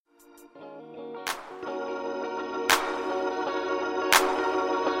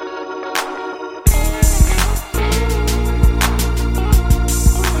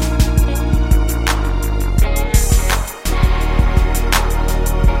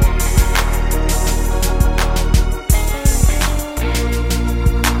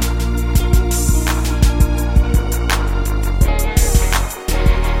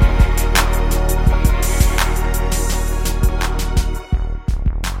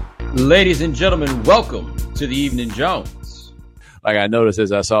Ladies and gentlemen, welcome to the Evening Jones. Like I noticed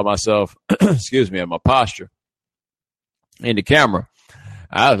as I saw myself, excuse me, and my posture in the camera,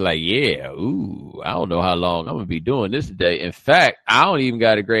 I was like, yeah, I don't know how long I'm going to be doing this today. In fact, I don't even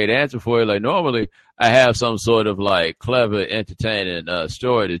got a great answer for you. Like normally I have some sort of like clever, entertaining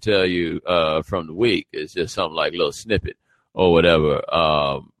story to tell you from the week. It's just something like a little snippet or whatever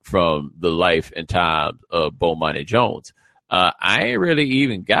from the life and times of Bomani Jones. I ain't really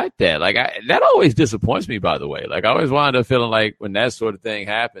even got that. Like that always disappoints me, by the way. Like I always wind up feeling like when that sort of thing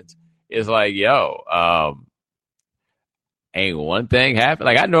happens, it's like, ain't one thing happen.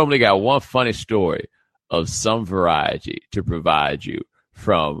 Like I normally got one funny story of some variety to provide you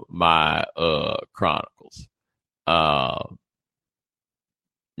from my chronicles. Nah.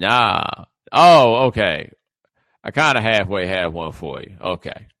 Oh, okay. I kind of halfway have one for you.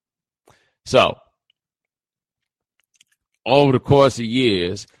 Okay. So over the course of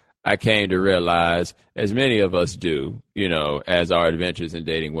years, I came to realize, as many of us do, as our adventures in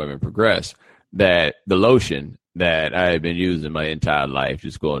dating women progress, that the lotion that I had been using my entire life,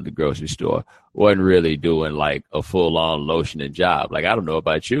 just going to the grocery store, wasn't really doing like a full-on lotioning job. Like, I don't know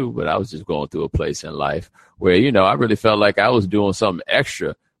about you, but I was just going through a place in life where, I really felt like I was doing something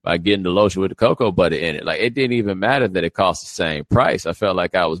extra by getting the lotion with the cocoa butter in it. Like, it didn't even matter that it cost the same price. I felt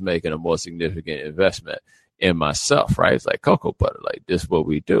like I was making a more significant investment in myself, right? It's like cocoa butter, like this is what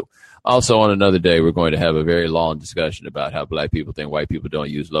we do. Also, on another day, we're going to have a very long discussion about how black people think white people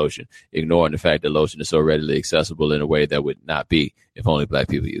don't use lotion, ignoring the fact that lotion is so readily accessible in a way that would not be if only black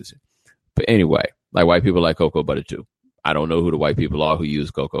people use it. But anyway, like white people like cocoa butter too. I don't know who the white people are who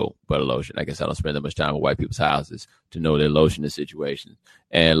use cocoa butter lotion. I guess I don't spend that much time in white people's houses to know their lotion situations.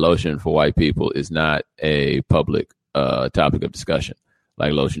 And lotion for white people is not a public topic of discussion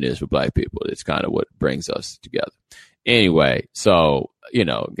like lotion is for black people. It's kind of what brings us together. Anyway, so,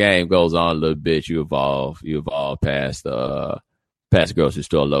 game goes on a little bit. You evolve past grocery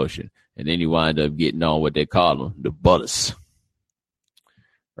store lotion. And then you wind up getting on what they call them, the butters.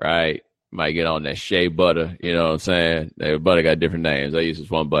 Right? Might get on that shea butter. You know what I'm saying? Every butter got different names. I use this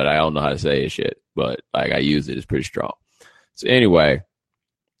one butter. I don't know how to say it shit, but like I use it. It's pretty strong. So anyway, a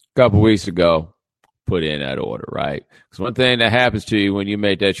couple weeks ago, put in that order, right? Because one thing that happens to you when you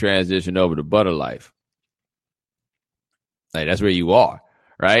make that transition over to butter life, like that's where you are,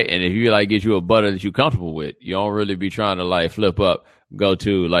 right? And if you like get you a butter that you're comfortable with, you don't really be trying to like flip up, go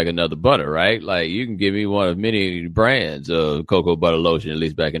to like another butter, right? Like you can give me one of many brands of cocoa butter lotion, at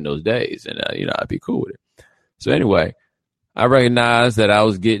least back in those days, and I'd be cool with it. So anyway, I recognized that I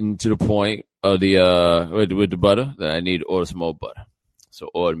was getting to the point of the with the butter that I need to order some more butter. So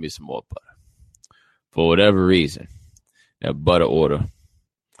ordered me some more butter. For whatever reason, that butter order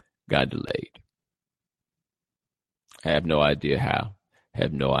got delayed. I have no idea how.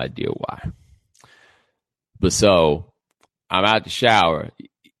 Have no idea why. But so I'm out the shower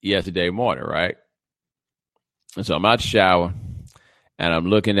yesterday morning, right? And so I'm out the shower and I'm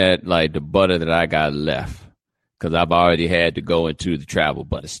looking at like the butter that I got left because I've already had to go into the travel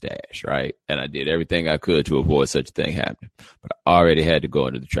butter stash, right? And I did everything I could to avoid such a thing happening. But I already had to go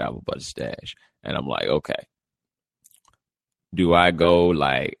into the travel butter stash. And I'm like, okay, do I go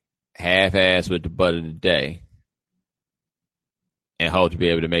like half-ass with the butter today and hope to be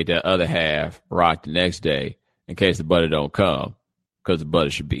able to make that other half rock the next day in case the butter don't come because the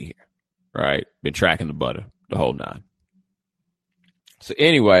butter should be here, right? Been tracking the butter the whole nine. So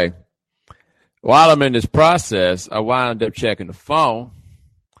anyway, while I'm in this process, I wind up checking the phone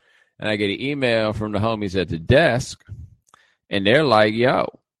and I get an email from the homies at the desk and they're like,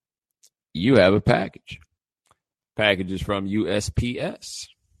 yo, you have a package. Package is from USPS.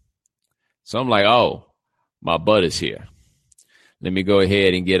 So I'm like, oh, my butter's here. Let me go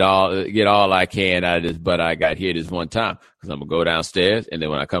ahead and get all I can out of this butter I got here this one time. Because I'm going to go downstairs, and then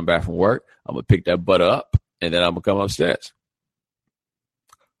when I come back from work, I'm going to pick that butter up, and then I'm going to come upstairs.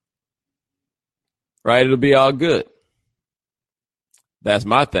 Right? It'll be all good. That's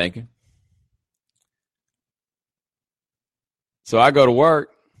my thinking. So I go to work.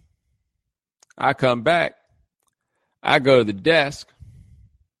 I come back. I go to the desk.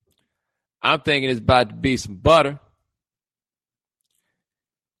 I'm thinking it's about to be some butter.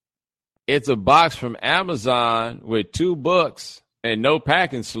 It's a box from Amazon with 2 books and no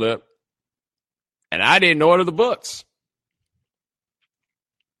packing slip. And I didn't order the books.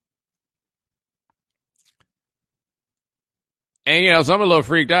 And, so I'm a little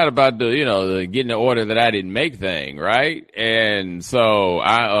freaked out about the getting the order that I didn't make thing, right? And so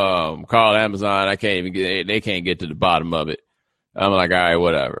I called Amazon. I can't even they can't get to the bottom of it. I'm like, all right,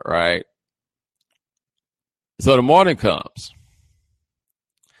 whatever, right? So the morning comes.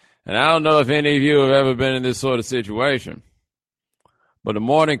 And I don't know if any of you have ever been in this sort of situation, but the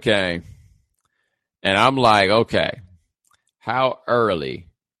morning came, and I'm like, okay, how early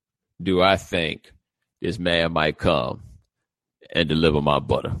do I think this man might come and deliver my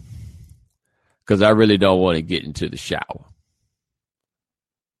butter? Because I really don't want to get into the shower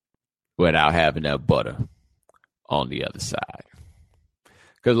without having that butter on the other side.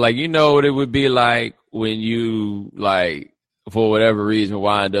 Because, like, you know what it would be like when you, like, for whatever reason,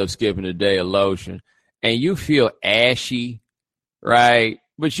 wind up skipping a day of lotion and you feel ashy, right?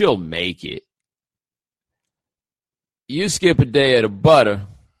 But you'll make it. You skip a day of the butter,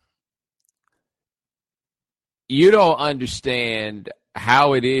 you don't understand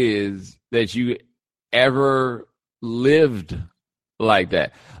how it is that you ever lived like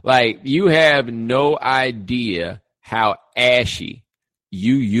that. Like, you have no idea how ashy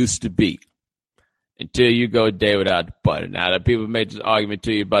you used to be until you go a day without the butter. Now, that people make this argument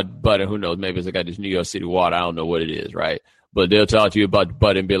to you about the butter. Who knows? Maybe it's like this New York City water. I don't know what it is, right? But they'll talk to you about the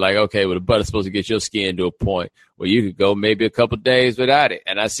butter and be like, okay, well, the butter's supposed to get your skin to a point where you could go maybe a couple days without it.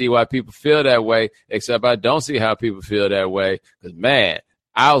 And I see why people feel that way, except I don't see how people feel that way. Because, man,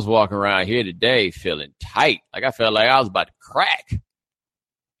 I was walking around here today feeling tight. Like, I felt like I was about to crack.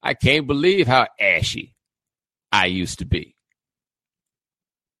 I can't believe how ashy I used to be.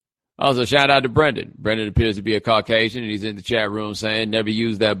 Also, shout out to Brendan. Brendan appears to be a Caucasian, and he's in the chat room saying, never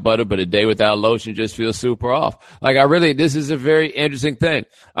use that butter, but a day without lotion just feels super off. Like, this is a very interesting thing.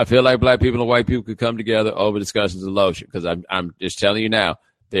 I feel like black people and white people could come together over discussions of lotion, because I'm just telling you now,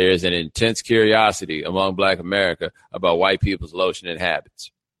 there is an intense curiosity among black America about white people's lotion and habits.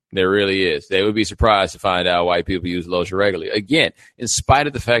 There really is. They would be surprised to find out white people use lotion regularly. Again, in spite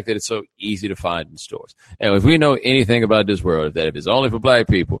of the fact that it's so easy to find in stores. And if we know anything about this world, that if it's only for black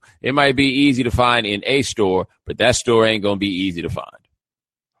people, it might be easy to find in a store, but that store ain't going to be easy to find.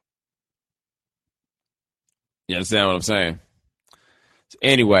 You understand what I'm saying? So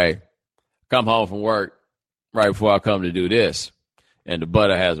anyway, come home from work right before I come to do this, and the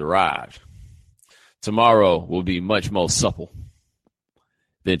butter has arrived. Tomorrow will be much more supple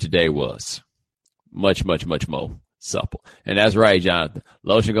than today was. Much, much, much more supple. And that's right, Jonathan.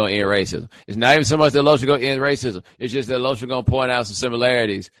 Lotion going to end racism. It's not even so much that lotion going to end racism. It's just that lotion going to point out some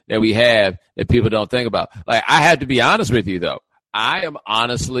similarities that we have that people don't think about. Like, I have to be honest with you, though. I am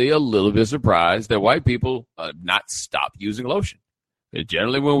honestly a little bit surprised that white people not stop using lotion. Because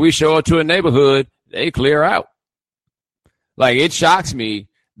generally, when we show up to a neighborhood, they clear out. Like, it shocks me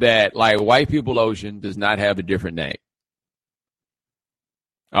that, like, white people lotion does not have a different name.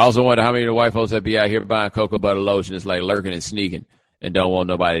 I also wonder how many of the white folks that be out here buying cocoa butter lotion is like lurking and sneaking and don't want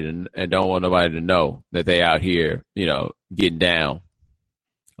nobody to know that they out here, you know, getting down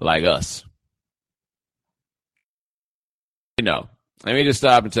like us. You know, let me just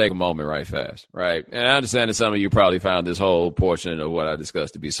stop and take a moment right fast, right? And I understand that some of you probably found this whole portion of what I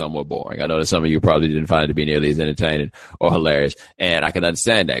discussed to be somewhat boring. I know that some of you probably didn't find it to be nearly as entertaining or hilarious, and I can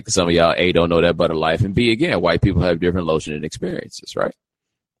understand that because some of y'all, A, don't know that butter life, and B, again, white people have different lotion and experiences, right?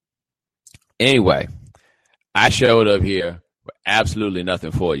 Anyway, I showed up here with absolutely nothing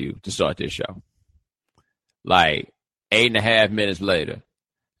for you to start this show. Like 8.5 minutes later,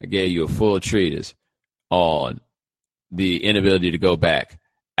 I gave you a full treatise on the inability to go back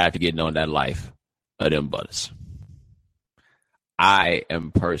after getting on that life of them butters. I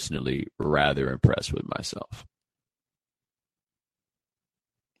am personally rather impressed with myself.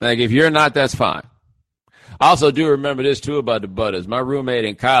 Like, if you're not, that's fine. I also do remember this, too, about the butters. My roommate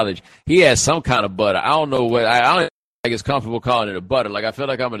in college, he had some kind of butter. I don't know what. I don't think it's comfortable calling it a butter. Like, I feel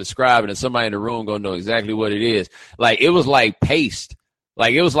like I'm going to describe it, and somebody in the room going to know exactly what it is. Like, it was like paste.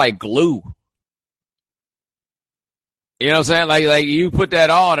 Like, it was like glue. You know what I'm saying? Like you put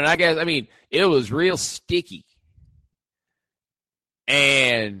that on, and I mean, it was real sticky.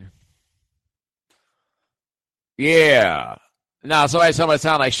 And, yeah. Now, somebody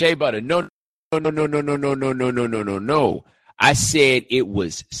sound like shea butter. No. I said it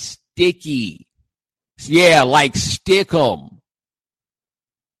was sticky. Yeah, like Stickum.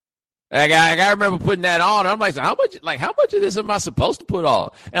 Like, I remember putting that on. I'm like, how much of this am I supposed to put on?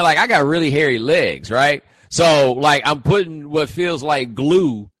 And like, I got really hairy legs, right? So like, I'm putting what feels like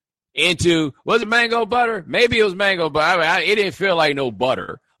glue into, was it mango butter? Maybe it was mango butter. I mean, it didn't feel like no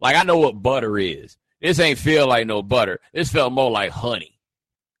butter. Like, I know what butter is. This ain't feel like no butter. This felt more like honey.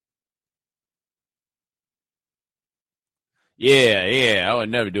 Yeah, I was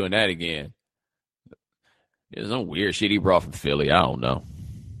never doing that again. There's some weird shit he brought from Philly. I don't know.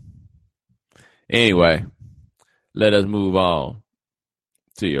 Anyway, let us move on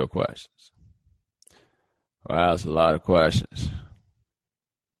to your questions. Wow, that's a lot of questions.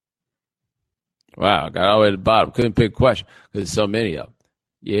 Wow, got all the way to the bottom. Couldn't pick a question because there's so many of them.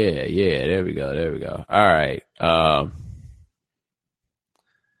 Yeah, there we go. All right.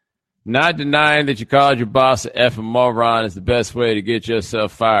 Not denying that you called your boss an effing moron is the best way to get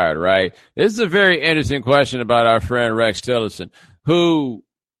yourself fired, right? This is a very interesting question about our friend Rex Tillerson, who,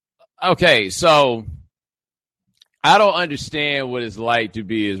 okay, so I don't understand what it's like to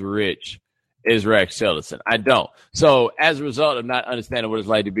be as rich as Rex Tillerson. I don't. So as a result of not understanding what it's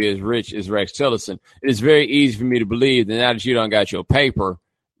like to be as rich as Rex Tillerson, it is very easy for me to believe that now that you don't got your paper,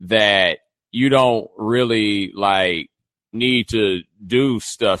 that you don't really need to do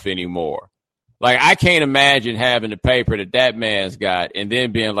stuff anymore. Like, I can't imagine having the paper that man's got and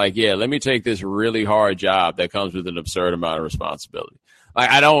then being like, yeah, let me take this really hard job that comes with an absurd amount of responsibility. Like,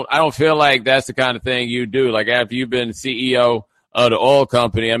 I don't feel like that's the kind of thing you do. Like, after you've been CEO of the oil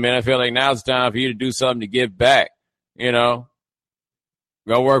company, I mean, I feel like now's the time for you to do something to give back, go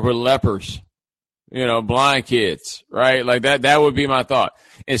work with lepers, blind kids, right? Like that would be my thought.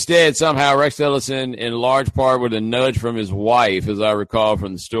 Instead, somehow Rex Tillerson, in large part with a nudge from his wife, as I recall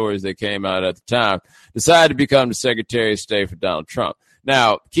from the stories that came out at the time, decided to become the Secretary of State for Donald Trump.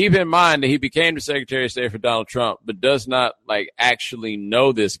 Now, keep in mind that he became the Secretary of State for Donald Trump, but does not actually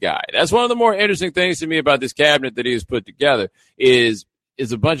know this guy. That's one of the more interesting things to me about this cabinet that he has put together is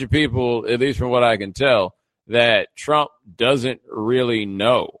a bunch of people, at least from what I can tell, that Trump doesn't really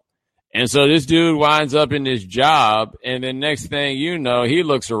know. And so this dude winds up in this job, and then next thing you know, he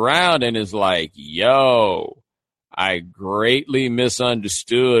looks around and is like, yo, I greatly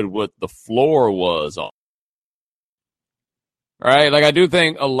misunderstood what the floor was on. Right? Like, I do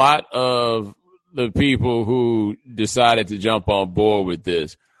think a lot of the people who decided to jump on board with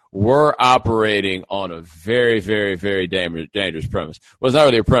this were operating on a very, very, very dangerous premise. Well, it's not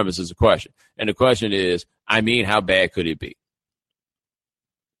really a premise, it's a question. And the question is, how bad could it be?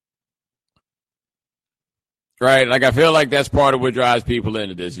 Right? Like, I feel like that's part of what drives people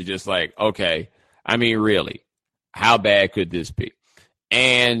into this. It's just like, okay, really, how bad could this be?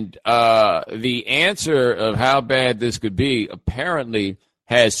 And the answer of how bad this could be apparently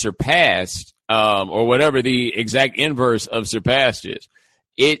has surpassed, or whatever the exact inverse of surpassed is.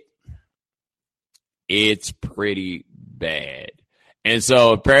 It's pretty bad. And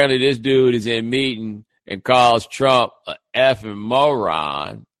so apparently this dude is in a meeting and calls Trump a effing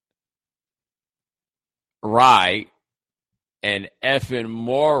moron. Right. An effing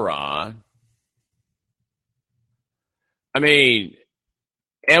moron.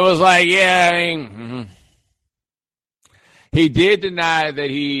 It was like, he did deny that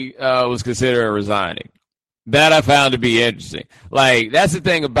he was considering resigning. That I found to be interesting. Like, that's the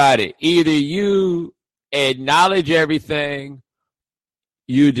thing about it. Either you acknowledge everything,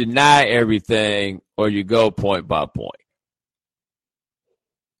 you deny everything, or you go point by point.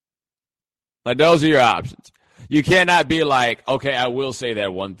 Like, those are your options. You cannot be like, okay, I will say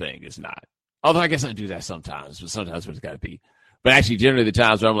that one thing. It's not. Although I guess I do that sometimes, but sometimes it's got to be. But actually, generally the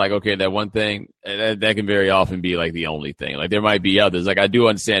times where I'm like, okay, that one thing, that can very often be like the only thing. Like, there might be others. Like, I do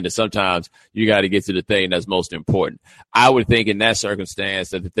understand that sometimes you got to get to the thing that's most important. I would think in that circumstance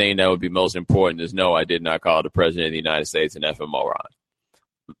that the thing that would be most important is, no, I did not call the president of the United States an effing moron.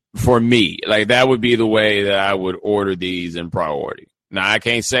 For me, like, that would be the way that I would order these in priority. Now, I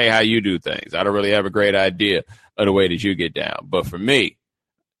can't say how you do things. I don't really have a great idea of the way that you get down. But for me,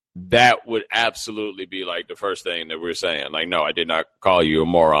 that would absolutely be like the first thing that we're saying. Like, no, I did not call you a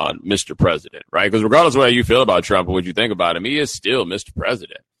moron, Mr. President, right? Because regardless of how you feel about Trump or what you think about him, he is still Mr.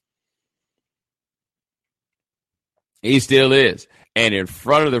 President. He still is. And in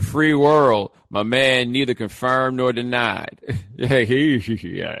front of the free world, my man neither confirmed nor denied.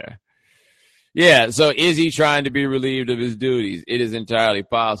 Yeah. Yeah, so is he trying to be relieved of his duties? It is entirely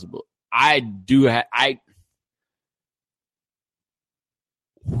possible.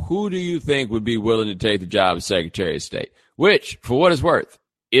 Who do you think would be willing to take the job of Secretary of State? Which, for what it's worth,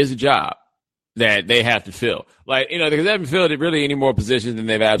 is a job that they have to fill. Like, because they haven't filled really any more positions than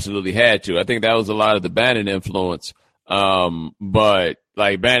they've absolutely had to. I think that was a lot of the Bannon influence. But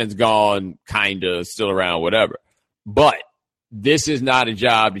like, Bannon's gone, kind of, still around, whatever. But this is not a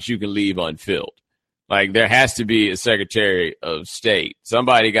job that you can leave unfilled. Like, there has to be a Secretary of State.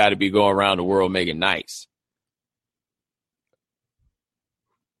 Somebody got to be going around the world making nice.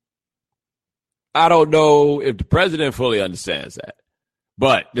 I don't know if the president fully understands that,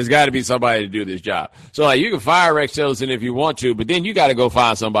 but there's got to be somebody to do this job. So, like, you can fire Rex Tillerson if you want to, but then you got to go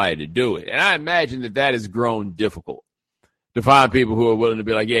find somebody to do it. And I imagine that has grown difficult to find people who are willing to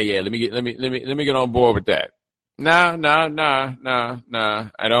be like, yeah, let me get on board with that. Nah.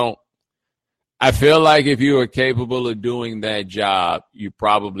 I I feel like if you are capable of doing that job, you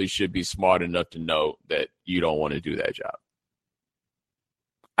probably should be smart enough to know that you don't want to do that job.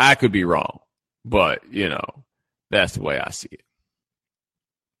 I could be wrong, but, that's the way I see it.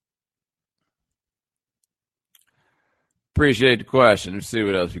 Appreciate the question. Let's see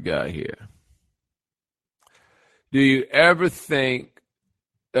what else we got here. Do you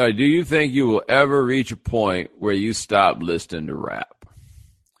think you will ever reach a point where you stop listening to rap?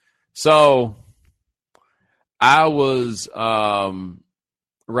 So I was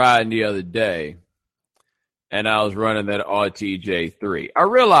riding the other day, and I was running that RTJ3. I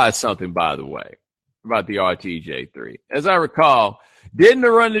realized something, by the way, about the RTJ3. As I recall, didn't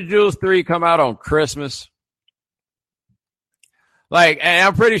the Run the Jewels 3 come out on Christmas? And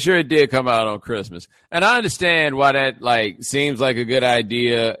I'm pretty sure it did come out on Christmas. And I understand why that, seems like a good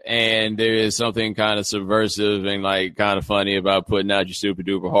idea, and there is something kind of subversive and, kind of funny about putting out your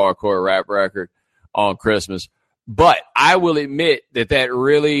super-duper hardcore rap record on Christmas. But I will admit that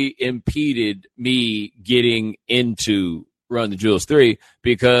really impeded me getting into Run the Jewels 3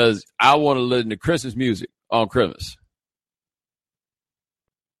 because I want to listen to Christmas music on Christmas.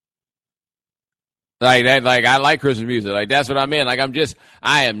 I like Christmas music. That's what I mean.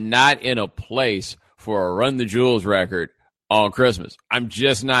 I am not in a place for a Run the Jewels record on Christmas. I'm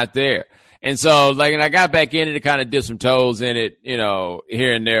just not there. And so, and I got back in it to kind of dip some toes in it,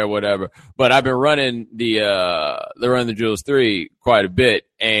 here and there, whatever. But I've been running the Run the Jewels 3 quite a bit,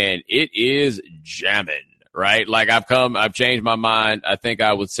 and it is jamming, right? I've changed my mind. I think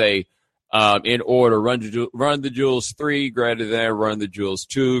I would say, in order, Run the Jewels 3 greater than Run the Jewels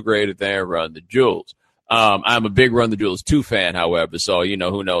 2 greater than Run the Jewels. I'm a big Run the Jewels 2 fan, however, so,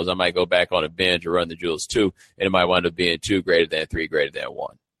 who knows? I might go back on a binge or Run the Jewels 2, and it might wind up being 2 greater than 3 greater than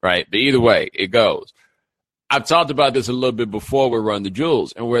 1. Right. But either way, it goes. I've talked about this a little bit before with Run the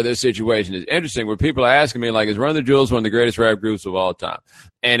Jewels and where this situation is interesting, where people are asking me, is Run the Jewels one of the greatest rap groups of all time?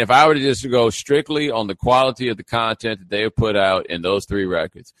 And if I were to just go strictly on the quality of the content that they have put out in those 3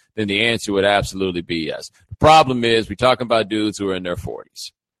 records, then the answer would absolutely be yes. The problem is we're talking about dudes who are in their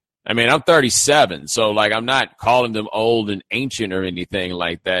 40s. I mean, I'm 37, so I'm not calling them old and ancient or anything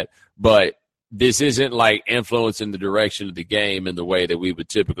like that, but this isn't influencing the direction of the game in the way that we would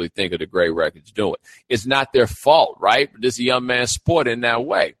typically think of the great records doing. It's not their fault, right? But this is a young man's sport in that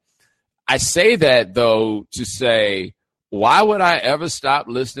way. I say that, though, to say, why would I ever stop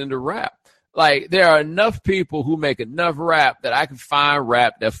listening to rap? There are enough people who make enough rap that I can find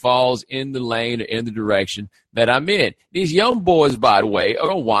rap that falls in the lane or in the direction that I'm in. These young boys, by the way, are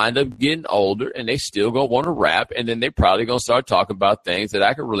going to wind up getting older, and they still going to want to rap, and then they probably going to start talking about things that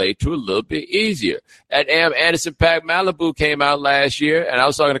I can relate to a little bit easier. That Anderson .Paak Malibu came out last year, and I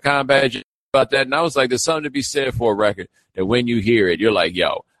was talking to Combat about that, and I was like, there's something to be said for a record that when you hear it, you're like,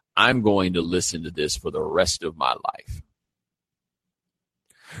 yo, I'm going to listen to this for the rest of my life.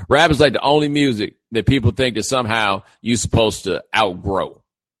 Rap is the only music that people think that somehow you're supposed to outgrow,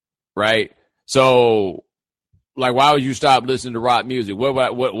 right? So, why would you stop listening to rock music?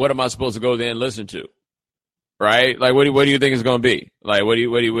 What am I supposed to go there and listen to, right? What do you think it's going to be? What do you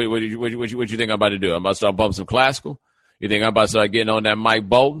think I'm about to do? I'm about to start bumping some classical? You think I'm about to start getting on that Mike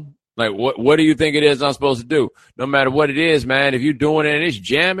Bolton? What do you think it is I'm supposed to do? No matter what it is, man, if you're doing it and it's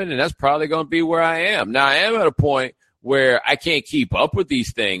jamming, and that's probably going to be where I am. Now, I am at a point where I can't keep up with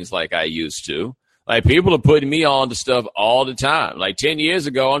these things like I used to. People are putting me on to stuff all the time. 10 years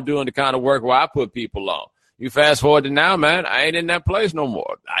ago, I'm doing the kind of work where I put people on. You fast forward to now, man, I ain't in that place no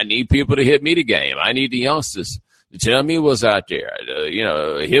more. I need people to hit me the game. I need the youngsters to tell me what's out there.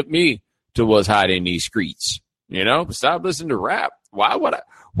 Hit me to what's hot in these streets. Stop listening to rap. Why would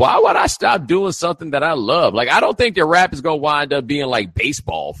I stop doing something that I love? I don't think that rap is going to wind up being like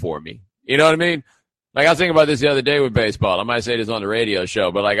baseball for me. You know what I mean? I was thinking about this the other day with baseball. I might say this on the radio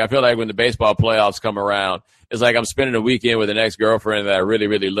show, but I feel like when the baseball playoffs come around, it's like I'm spending a weekend with an ex-girlfriend that I really,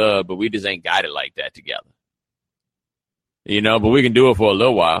 really love, but we just ain't got it like that together. But we can do it for a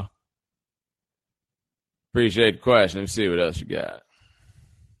little while. Appreciate the question. Let me see what else you got.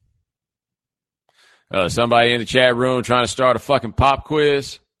 Somebody in the chat room trying to start a fucking pop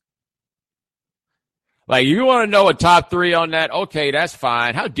quiz. You want to know a top 3 on that? Okay, that's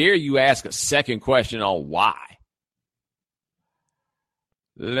fine. How dare you ask a second question on why?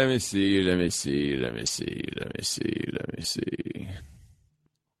 Let me see.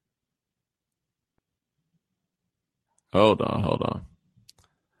 Hold on.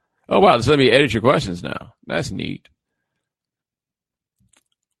 Oh, wow, just let me edit your questions now. That's neat.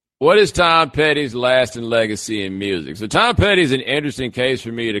 What is Tom Petty's lasting legacy in music? So Tom Petty is an interesting case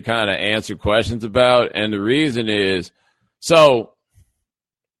for me to kind of answer questions about. And the reason is, so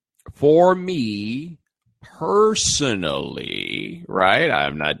for me personally, right?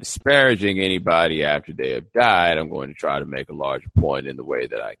 I'm not disparaging anybody after they have died. I'm going to try to make a larger point in the way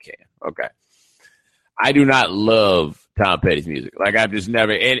that I can. Okay. I do not love Tom Petty's music. Like, I've just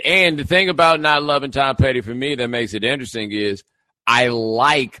never, and the thing about not loving Tom Petty for me that makes it interesting is I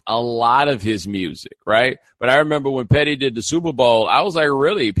like a lot of his music, right? But I remember when Petty did the Super Bowl, I was like,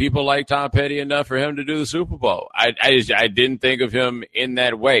 really? People like Tom Petty enough for him to do the Super Bowl? I didn't think of him in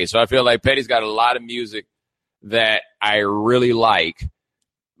that way. So I feel like Petty's got a lot of music that I really like,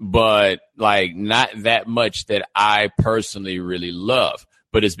 but like not that much that I personally really love.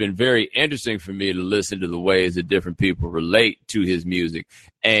 But it's been very interesting for me to listen to the ways that different people relate to his music.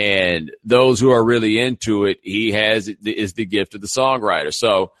 And those who are really into it, he is the gift of the songwriter.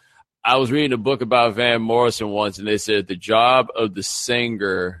 So I was reading a book about Van Morrison once, and they said the job of the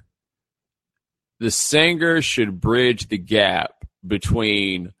singer should bridge the gap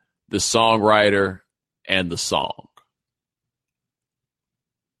between the songwriter and the song.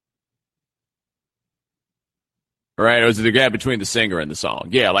 Right, it was the gap between the singer and the song.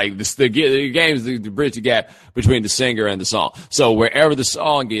 Yeah, like the game is to bridge the gap between the singer and the song. So wherever the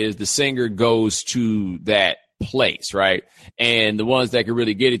song is, the singer goes to that place, right? And the ones that can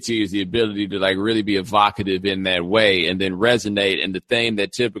really get it to you is the ability to like really be evocative in that way and then resonate. And the thing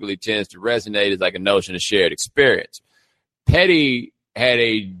that typically tends to resonate is like a notion of shared experience. Petty had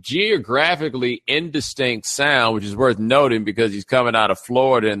a geographically indistinct sound, which is worth noting because he's coming out of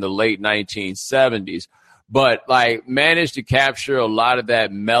Florida in the late 1970s. But like managed to capture a lot of that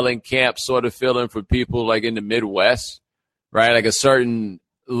Mellencamp sort of feeling for people like in the Midwest, right? Like a certain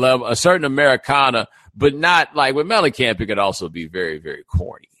level, a certain Americana, but not like with Mellencamp, it could also be very, very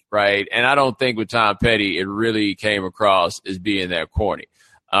corny, right? And I don't think with Tom Petty, it really came across as being that corny.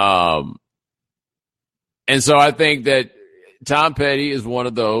 And so I think that Tom Petty is one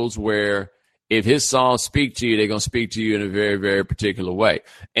of those where if his songs speak to you, they're going to speak to you in a very, very particular way.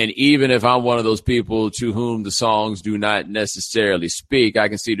 And even if I'm one of those people to whom the songs do not necessarily speak, I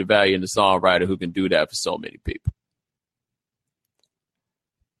can see the value in the songwriter who can do that for so many people.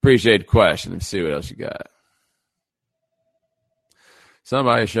 Appreciate the question. Let's see what else you got.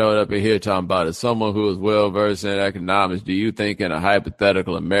 Somebody showed up in here talking about it. Someone who is well-versed in economics, do you think in a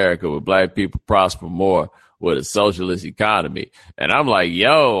hypothetical America would black people prosper more with a socialist economy? And I'm like,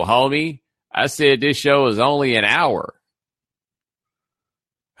 yo, homie. I said this show is only an hour.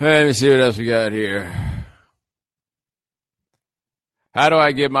 Let me see what else we got here. How do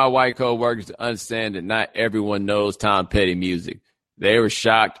I get my white co-workers to understand that not everyone knows Tom Petty music? They were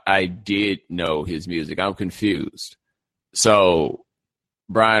shocked I did know his music. I'm confused. So,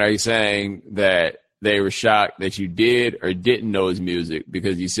 Brian, are you saying that they were shocked that you did or didn't know his music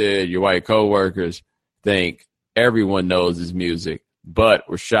because you said your white co-workers think everyone knows his music, but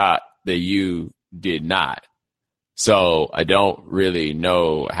were shocked that you did not? So I don't really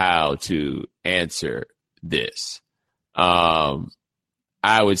know how to answer this. I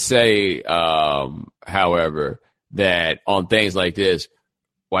would say, however, that on things like this,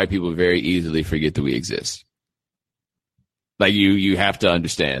 white people very easily forget that we exist. Like you have to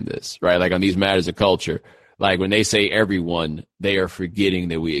understand this, right? Like on these matters of culture, like when they say everyone, they are forgetting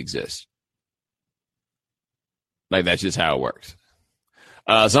that we exist. Like that's just how it works.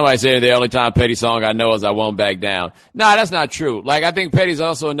 Somebody said the only Tom Petty song I know is I Won't Back Down. Nah, that's not true. Like, I think Petty's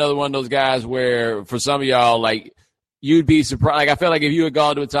also another one of those guys where for some of y'all, like, you'd be surprised. Like, I feel like if you had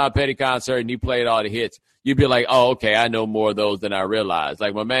gone to a Tom Petty concert and he played all the hits, you'd be like, oh, okay, I know more of those than I realized.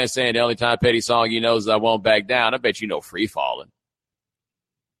 Like, my man saying the only Tom Petty song he knows is I Won't Back Down. I bet you know Free Fallin'.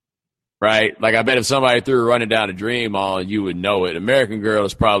 Right? Like, I bet if somebody threw Running Down a Dream on, you would know it. American Girl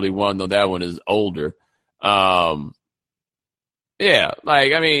is probably one, though that one is older. Yeah,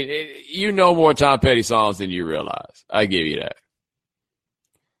 like, I mean, you know more Tom Petty songs than you realize. I give you that.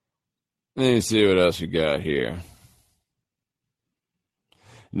 Let me see what else we got here.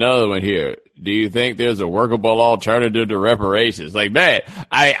 Another one here. Do you think there's a workable alternative to reparations? Like, man,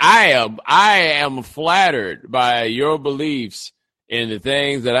 I am flattered by your beliefs in the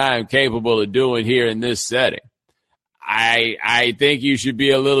things that I am capable of doing here in this setting. I think you should be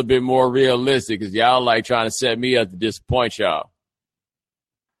a little bit more realistic because y'all like trying to set me up to disappoint y'all.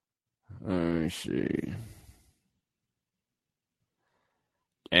 Let me see.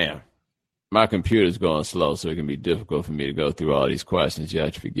 Damn. My computer's going slow, so it can be difficult for me to go through all these questions. You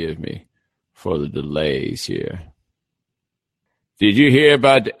have to forgive me for the delays here. Did you hear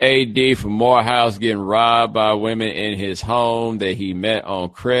about the AD from Morehouse getting robbed by women in his home that he met on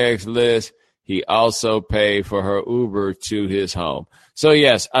Craigslist? He also paid for her Uber to his home. So,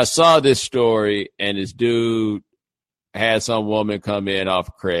 yes, I saw this story, and this dude had some woman come in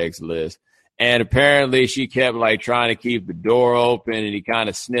off Craigslist. And apparently she kept like trying to keep the door open, and he kind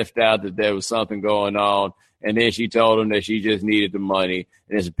of sniffed out that there was something going on. And then she told him that she just needed the money.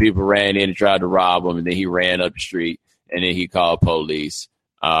 And then some people ran in and tried to rob him. And then he ran up the street, and then he called police.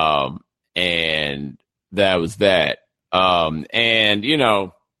 And that was that. And, you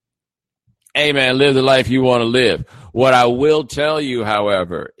know, hey, man, live the life you want to live. What I will tell you,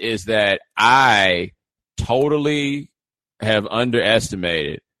 however, is that I totally have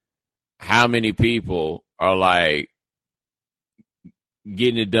underestimated how many people are like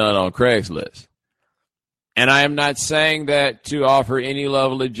getting it done on Craigslist. And I am not saying that to offer any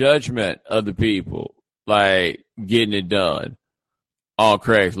level of judgment of the people like getting it done on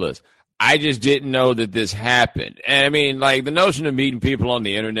Craigslist. I just didn't know that this happened. And I mean, like, the notion of meeting people on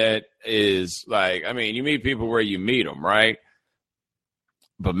the internet is like, I mean, you meet people where you meet them, right?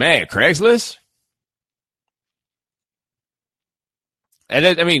 But man, Craigslist? And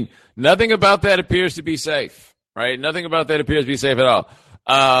I mean, nothing about that appears to be safe, right? Nothing about that appears to be safe at all.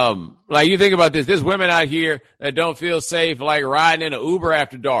 Like, you think about this, there's women out here that don't feel safe, like riding in an Uber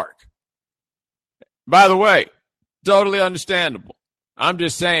after dark. By the way, totally understandable. I'm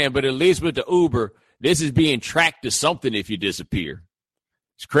just saying, but at least with the Uber, this is being tracked to something if you disappear.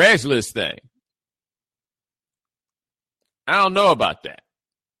 It's Craigslist thing. I don't know about that.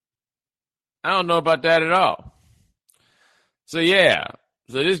 I don't know about that at all. So, yeah.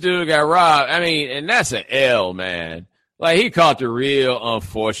 So this dude got robbed. I mean, and that's an L, man. Like, he caught the real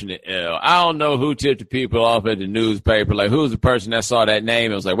unfortunate L. I don't know who tipped the people off at the newspaper. Like, who's the person that saw that name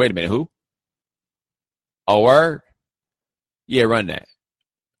and was like, wait a minute, who? A word? Yeah, run that.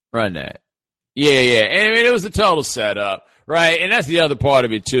 Run that. Yeah. And I mean, it was a total setup, right? And that's the other part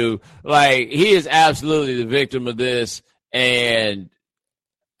of it, too. Like, he is absolutely the victim of this. And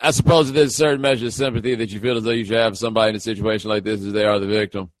I suppose there's a certain measure of sympathy that you feel as though you should have somebody in a situation like this as they are the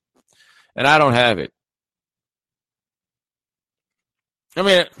victim. And I don't have it. I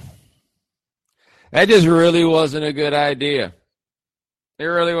mean, that just really wasn't a good idea. It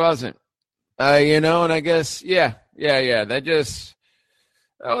really wasn't. You know, and I guess, yeah. That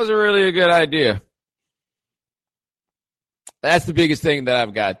wasn't really a good idea. That's the biggest thing that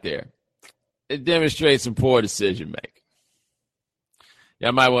I've got there. It demonstrates some poor decision making.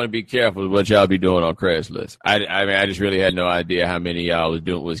 Y'all might want to be careful with what y'all be doing on Craigslist. I mean, I just really had no idea how many of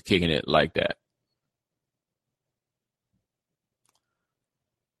y'all was kicking it like that.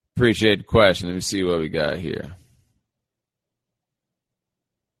 Appreciate the question. Let me see what we got here.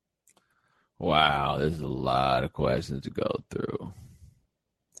 Wow, there's a lot of questions to go through.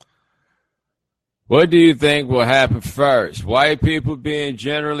 What do you think will happen first? White people being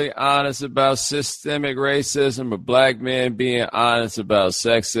generally honest about systemic racism, or black men being honest about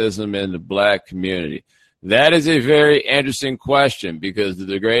sexism in the black community? That is a very interesting question, because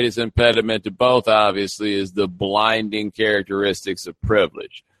the greatest impediment to both, obviously, is the blinding characteristics of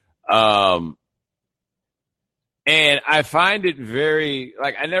privilege. And I find it very,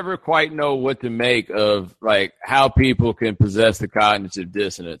 like, I never quite know what to make of, like, how people can possess the cognitive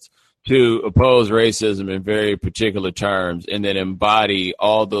dissonance to oppose racism in very particular terms and then embody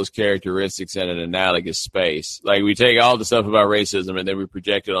all those characteristics in an analogous space. Like, we take all the stuff about racism and then we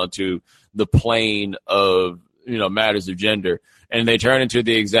project it onto the plane of, you know, matters of gender, and they turn into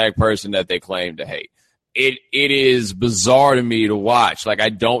the exact person that they claim to hate. It is bizarre to me to watch. Like, I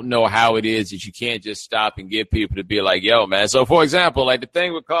don't know how it is that you can't just stop and get people to be like, yo, man. So, for example, like the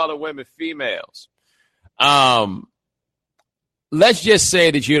thing with calling women females. Let's just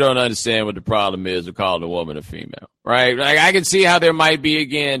say that you don't understand what the problem is with calling a woman a female, right? Like, I can see how there might be,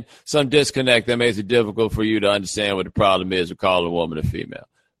 again, some disconnect that makes it difficult for you to understand what the problem is with calling a woman a female.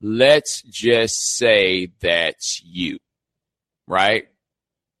 Let's just say that's you, right?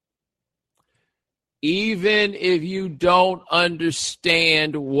 Even if you don't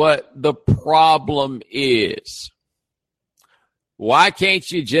understand what the problem is, why can't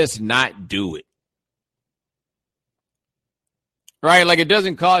you just not do it? Right? Like, it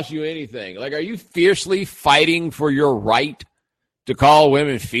doesn't cost you anything. Like, are you fiercely fighting for your right to call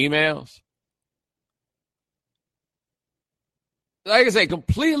women females? Like I say,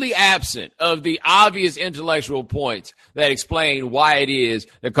 completely absent of the obvious intellectual points that explain why it is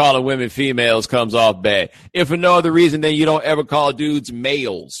that calling women females comes off bad. If for no other reason than you don't ever call dudes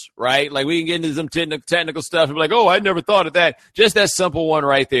males, right? Like, we can get into some technical stuff and be like, oh, I never thought of that. Just that simple one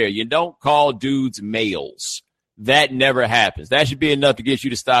right there. You don't call dudes males. That never happens. That should be enough to get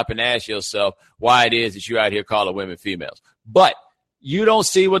you to stop and ask yourself why it is that you're out here calling women females. But you don't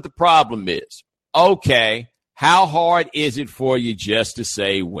see what the problem is. Okay, how hard is it for you just to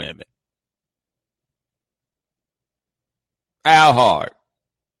say women? How hard?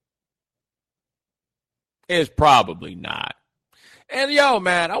 It's probably not. And yo,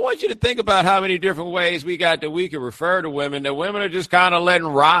 man, I want you to think about how many different ways we got that we can refer to women that women are just kind of letting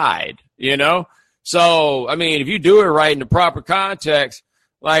ride, you know? So, I mean, if you do it right in the proper context,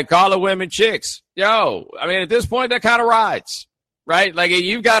 like call the women chicks, yo, I mean, at this point, that kind of rides, right? Like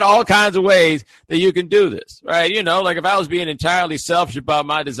you've got all kinds of ways that you can do this, right? You know, like if I was being entirely selfish about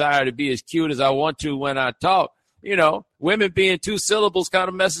my desire to be as cute as I want to when I talk, you know, women being two syllables kind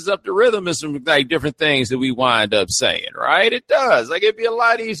of messes up the rhythm and some like different things that we wind up saying, right? It does. Like it'd be a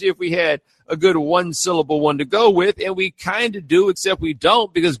lot easier if we had a good one syllable one to go with, and we kind of do, except we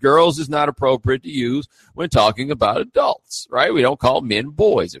don't because girls is not appropriate to use when talking about adults, right? We don't call men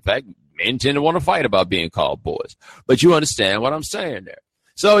boys. In fact, men tend to want to fight about being called boys. But you understand what I'm saying there.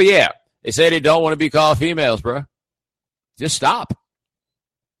 So yeah, they say they don't want to be called females, bro. Just stop.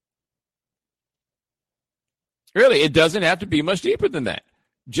 Really, it doesn't have to be much deeper than that.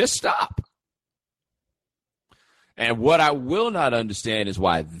 Just stop. And what I will not understand is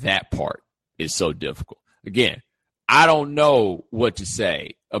why that part is so difficult. Again, I don't know what to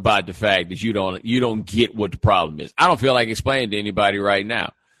say about the fact that you don't get what the problem is. I don't feel like explaining to anybody right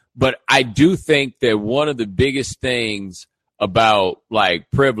now. But I do think that one of the biggest things about like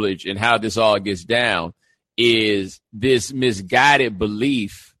privilege and how this all gets down is this misguided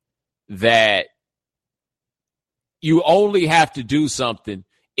belief that you only have to do something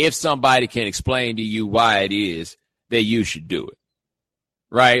if somebody can explain to you why it is that you should do it,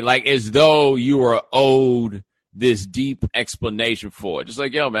 right? Like as though you are owed this deep explanation for it. Just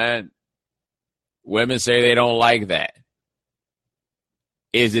like, yo, man, women say they don't like that.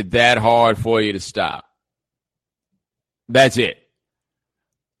 Is it that hard for you to stop? That's it.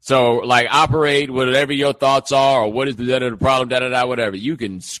 So, like, operate whatever your thoughts are, or what is the problem, whatever. You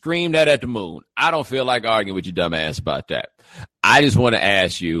can scream that at the moon. I don't feel like arguing with you dumbass about that. I just want to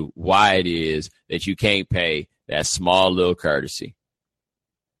ask you why it is that you can't pay that small little courtesy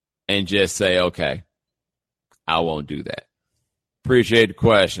and just say, okay, I won't do that. Appreciate the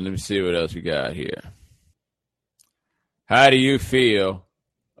question. Let me see what else we got here. How do you feel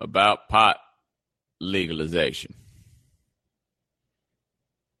about pot legalization?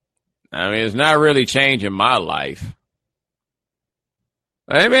 I mean, it's not really changing my life.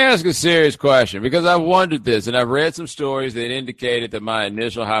 Let me ask a serious question, because I've wondered this, and I've read some stories that indicated that my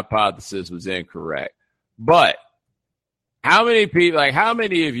initial hypothesis was incorrect. But how many people, like how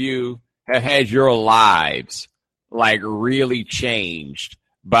many of you have had your lives like really changed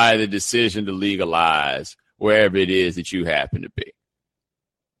by the decision to legalize wherever it is that you happen to be?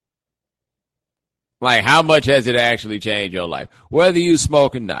 Like how much has it actually changed your life? Whether you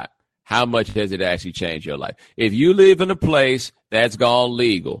smoke or not. How much has it actually changed your life? If you live in a place that's gone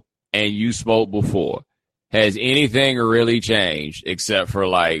legal and you smoked before, has anything really changed except for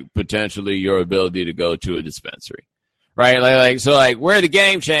like potentially your ability to go to a dispensary? Right? So where the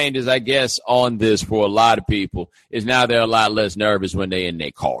game changes, I guess, on this for a lot of people is now they're a lot less nervous when they're in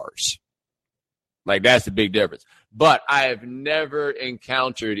their cars. Like that's the big difference. But I have never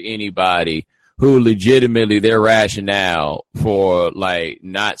encountered anybody who legitimately their rationale for like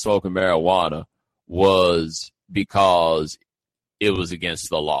not smoking marijuana was because it was against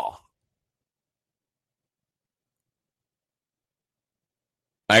the law.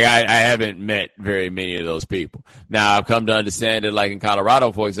 Like I haven't met very many of those people. Now I've come to understand that like in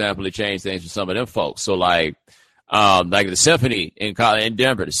Colorado, for example, it changed things for some of them folks. So like the Symphony in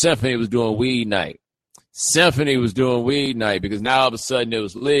Denver, the Symphony was doing weed night. Symphony was doing weed night because now all of a sudden it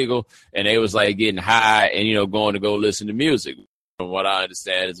was legal and they was like getting high and, you know, going to go listen to music. From what I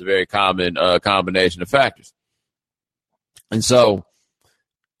understand, it's a very common combination of factors. And so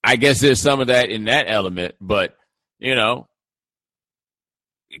I guess there's some of that in that element, but, you know,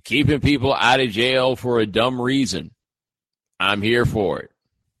 keeping people out of jail for a dumb reason, I'm here for it.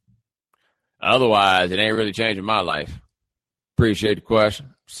 Otherwise, it ain't really changing my life. Appreciate the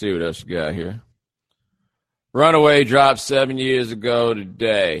question. See what else you got here. Runaway dropped 7 years ago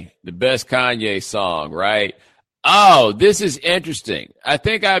today. The best Kanye song, right? Oh, this is interesting. I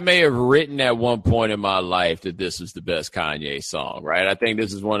think I may have written at one point in my life that this was the best Kanye song, right? I think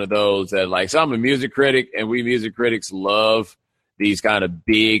this is one of those that, like, so I'm a music critic, and we music critics love these kind of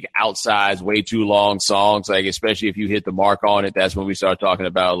big, outsized, way too long songs. Like, especially if you hit the mark on it, that's when we start talking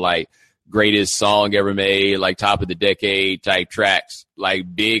about, like, greatest song ever made, like top of the decade type tracks,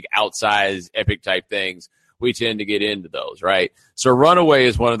 like big, outsized, epic type things. we tend to get into those, right? So Runaway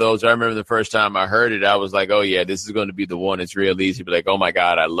is one of those. I remember the first time I heard it, I was like, oh, yeah, this is going to be the one that's real easy to be like, oh, my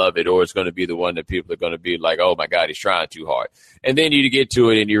God, I love it. Or it's going to be the one that people are going to be like, oh, my God, he's trying too hard. And then you get to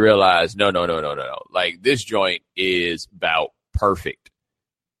it and you realize, no. Like, this joint is about perfect.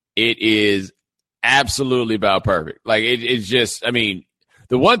 It is absolutely about perfect. Like, it's just, I mean,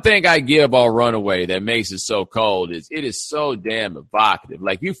 the one thing I give on Runaway that makes it so cold is it is so damn evocative.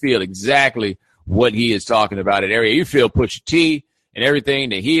 Like, you feel exactly what he is talking about in area. You feel Pusha T and everything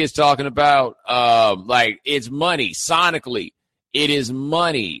that he is talking about. Like, it's money. Sonically, it is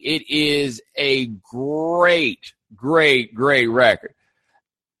money. It is a great record.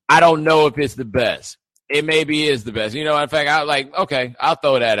 I don't know if it's the best. It maybe is the best. You know, in fact, I'll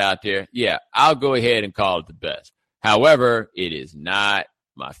throw that out there. Yeah, I'll go ahead and call it the best. However, it is not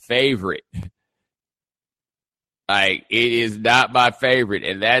my favorite. Like, it is not my favorite,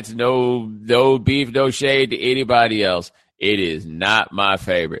 and that's no beef, no shade to anybody else. It is not my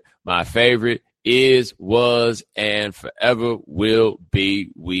favorite. My favorite is, was, and forever will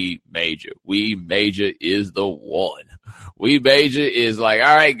be We Major. We Major is the one. We Major is like,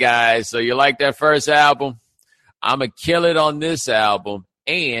 all right, guys, so you like that first album? I'm going to kill it on this album.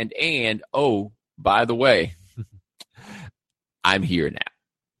 And, oh, by the way, I'm here now.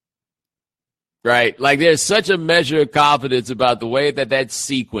 Right? Like, there's such a measure of confidence about the way that that's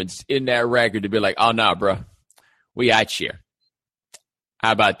sequenced in that record to be like, oh, no, bro, we out here.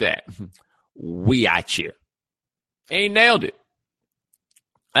 How about that? We out here. And he nailed it.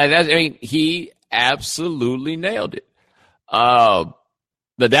 He absolutely nailed it. But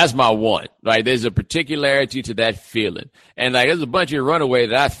that's my one. Like, there's a particularity to that feeling. And, like, there's a bunch of Runaway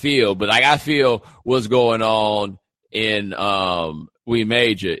that I feel, but, like, I feel what's going on in We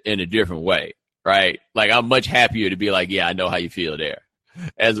Major in a different way, right? Like, I'm much happier to be like, yeah, I know how you feel there,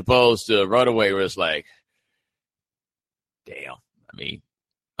 as opposed to Runaway where it's like, damn, I mean,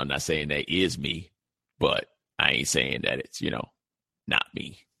 I'm not saying that is me, but I ain't saying that it's, not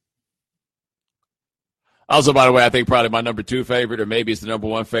me. Also, by the way, I think probably my number 2 favorite, or maybe it's the number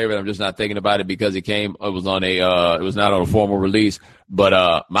 1 favorite. I'm just not thinking about it because it was not on a formal release,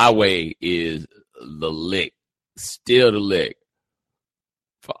 but My Way is the lick. Still the lick.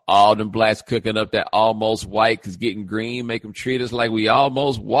 For all them blacks cooking up that almost white, because getting green make them treat us like we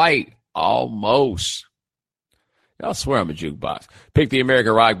almost white. Almost. Y'all swear I'm a jukebox. Pick the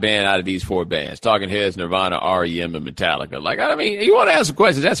American rock band out of these 4 bands. Talking Heads, Nirvana, R.E.M., and Metallica. Like, I mean, you want to ask some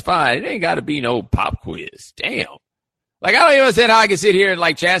questions, that's fine. It ain't got to be no pop quiz. Damn. Like, I don't even understand how I can sit here and,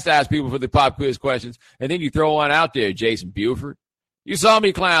 like, chastise people for the pop quiz questions, and then you throw one out there, Jason Buford. You saw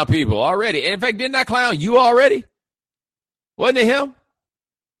me clown people already. In fact, didn't I clown you already? Wasn't it him?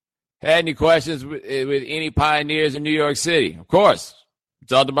 Had any questions with any pioneers in New York City? Of course.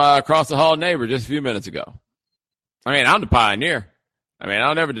 Talked about across the hall neighbor just a few minutes ago. I mean, I'm the pioneer. I mean,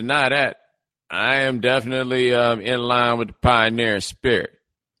 I'll never deny that. I am definitely in line with the pioneer spirit.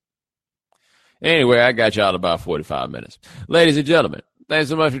 Anyway, I got y'all about 45 minutes. Ladies and gentlemen, thanks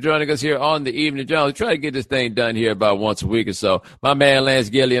so much for joining us here on the Evening Jones. We try to get this thing done here about once a week or so. My man Lance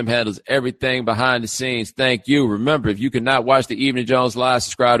Gilliam handles everything behind the scenes. Thank you. Remember, if you cannot watch the Evening Jones live,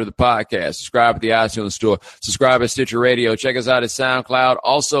 subscribe to the podcast. Subscribe at the iTunes Store. Subscribe at Stitcher Radio. Check us out at SoundCloud.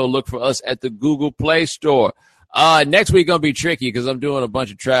 Also, look for us at the Google Play Store. Next week gonna be tricky because I'm doing a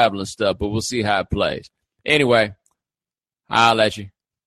bunch of traveling stuff, but we'll see how it plays. Anyway, I'll let you.